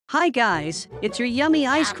Hi guys, it's your yummy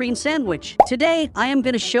ice cream sandwich. Today, I am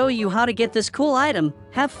gonna show you how to get this cool item.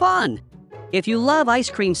 Have fun! If you love ice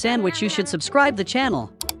cream sandwich, you should subscribe the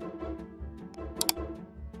channel.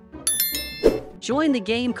 Join the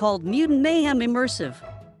game called Mutant Mayhem Immersive.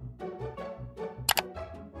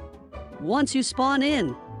 Once you spawn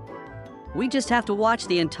in, we just have to watch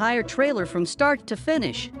the entire trailer from start to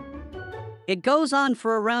finish. It goes on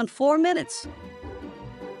for around 4 minutes.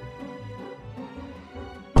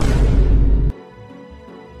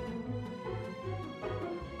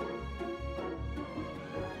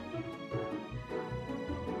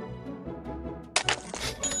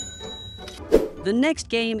 The next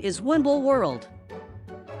game is Wimble World.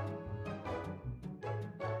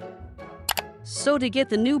 So to get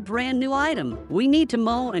the brand new item, we need to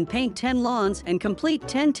mow and paint 10 lawns and complete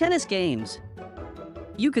 10 tennis games.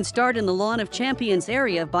 You can start in the Lawn of Champions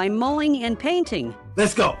area by mowing and painting.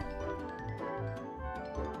 Let's go!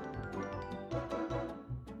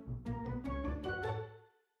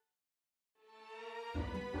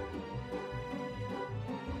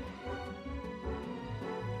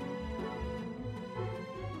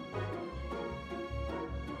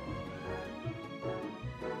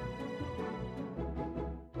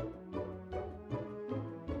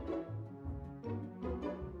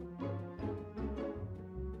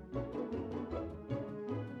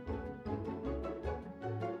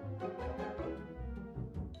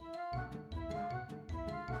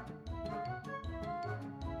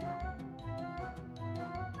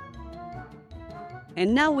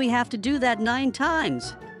 And now we have to do that 9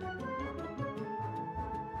 times.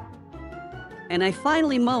 And I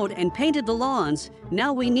finally mowed and painted the lawns.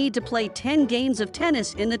 Now we need to play 10 games of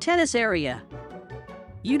tennis in the tennis area.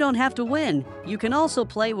 You don't have to win. You can also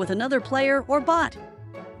play with another player or bot.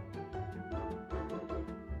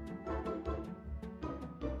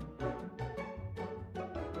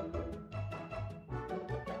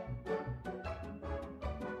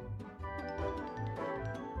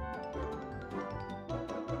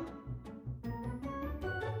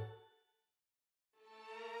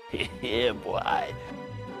 Yeah, boy.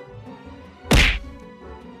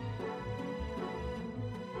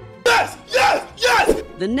 Yes! Yes! Yes!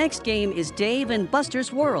 The next game is Dave and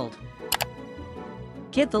Buster's World.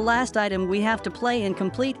 Get the last item we have to play and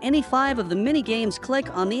complete any 5 of the mini-games.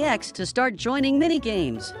 Click on the X to start joining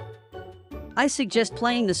mini-games. I suggest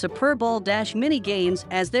playing the Super Bowl Dash mini-games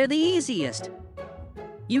as they're the easiest.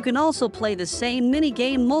 You can also play the same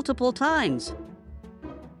mini-game multiple times.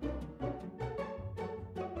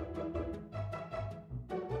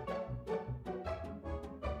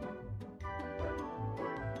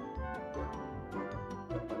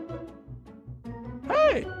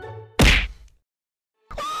 Hey!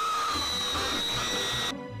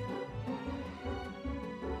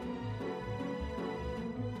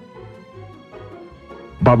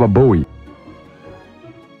 Baba Bowie.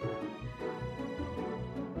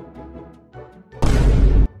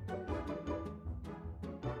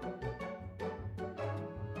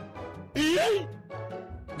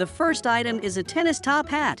 The first item is a tennis top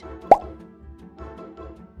hat.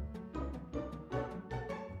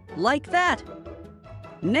 Like that.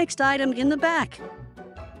 Next item in the back.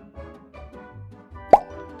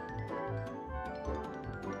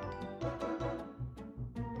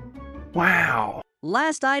 Wow!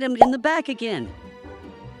 Last item in the back again.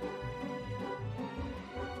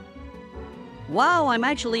 Wow, I'm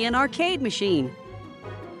actually an arcade machine.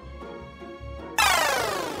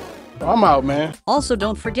 I'm out, man. Also,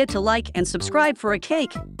 don't forget to like and subscribe for a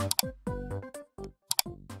cake.